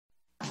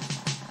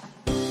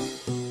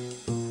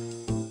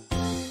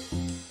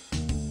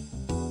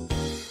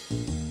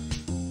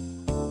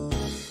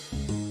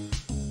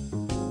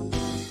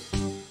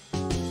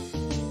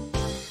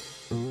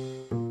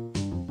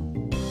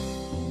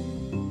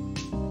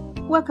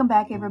Welcome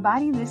back,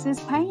 everybody. This is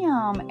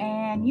Pam,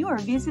 and you are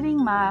visiting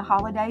my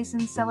Holidays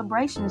and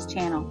Celebrations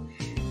channel.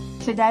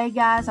 Today,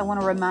 guys, I want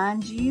to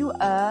remind you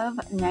of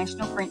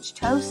National French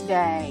Toast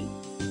Day.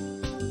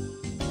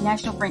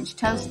 National French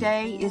Toast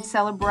Day is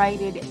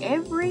celebrated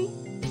every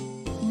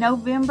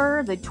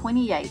November the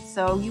 28th.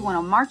 So you want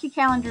to mark your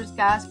calendars,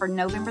 guys, for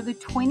November the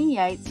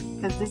 28th,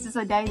 because this is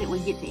a day that we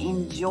get to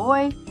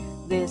enjoy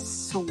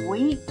this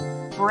sweet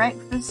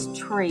breakfast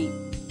treat.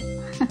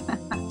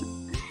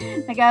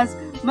 Now, guys,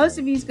 most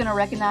of you is going to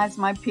recognize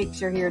my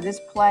picture here. This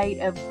plate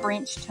of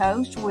French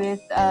toast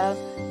with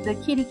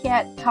the kitty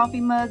cat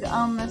coffee mug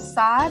on the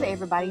side.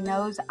 Everybody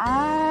knows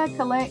I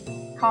collect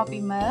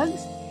coffee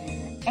mugs.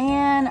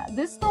 And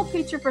this little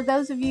picture, for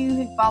those of you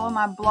who follow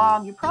my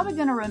blog, you're probably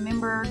going to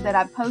remember that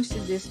I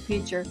posted this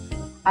picture.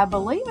 I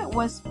believe it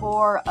was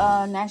for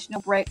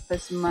National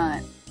Breakfast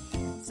Month.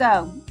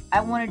 So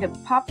I wanted to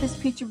pop this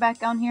picture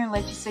back on here and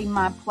let you see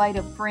my plate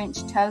of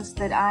French toast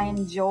that I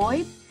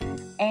enjoyed.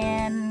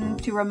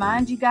 And to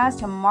remind you guys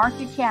to mark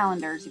your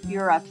calendars. If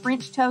you're a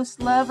French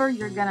toast lover,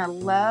 you're going to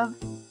love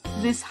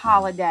this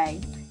holiday.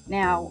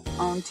 Now,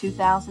 on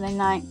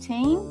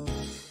 2019,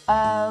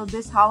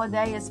 this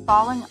holiday is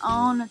falling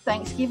on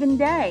Thanksgiving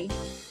Day.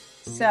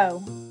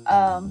 So,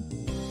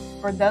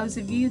 for those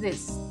of you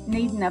that's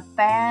needing a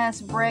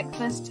fast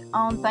breakfast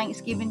on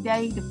Thanksgiving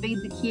Day to feed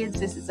the kids,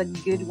 this is a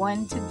good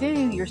one to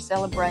do. You're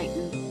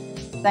celebrating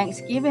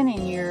Thanksgiving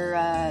and you're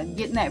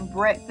getting that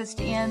breakfast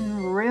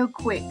in real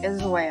quick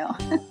as well.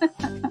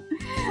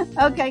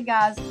 Okay,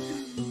 guys,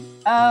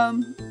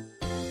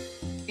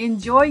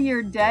 enjoy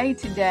your day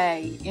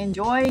today.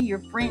 Enjoy your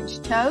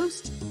French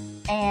toast,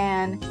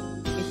 and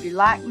if you're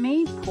like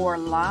me, pour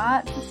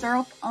lots of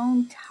syrup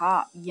on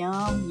top.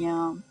 Yum,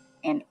 yum.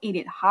 And eat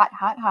it hot,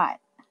 hot, hot.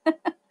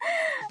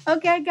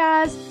 Okay,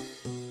 guys,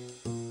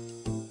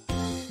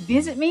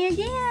 visit me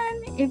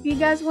again if you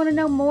guys want to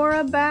know more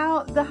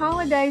about the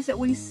holidays that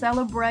we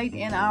celebrate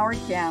in our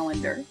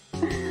calendar.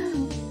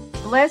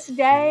 Blessed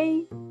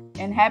day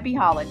and happy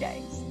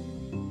holidays.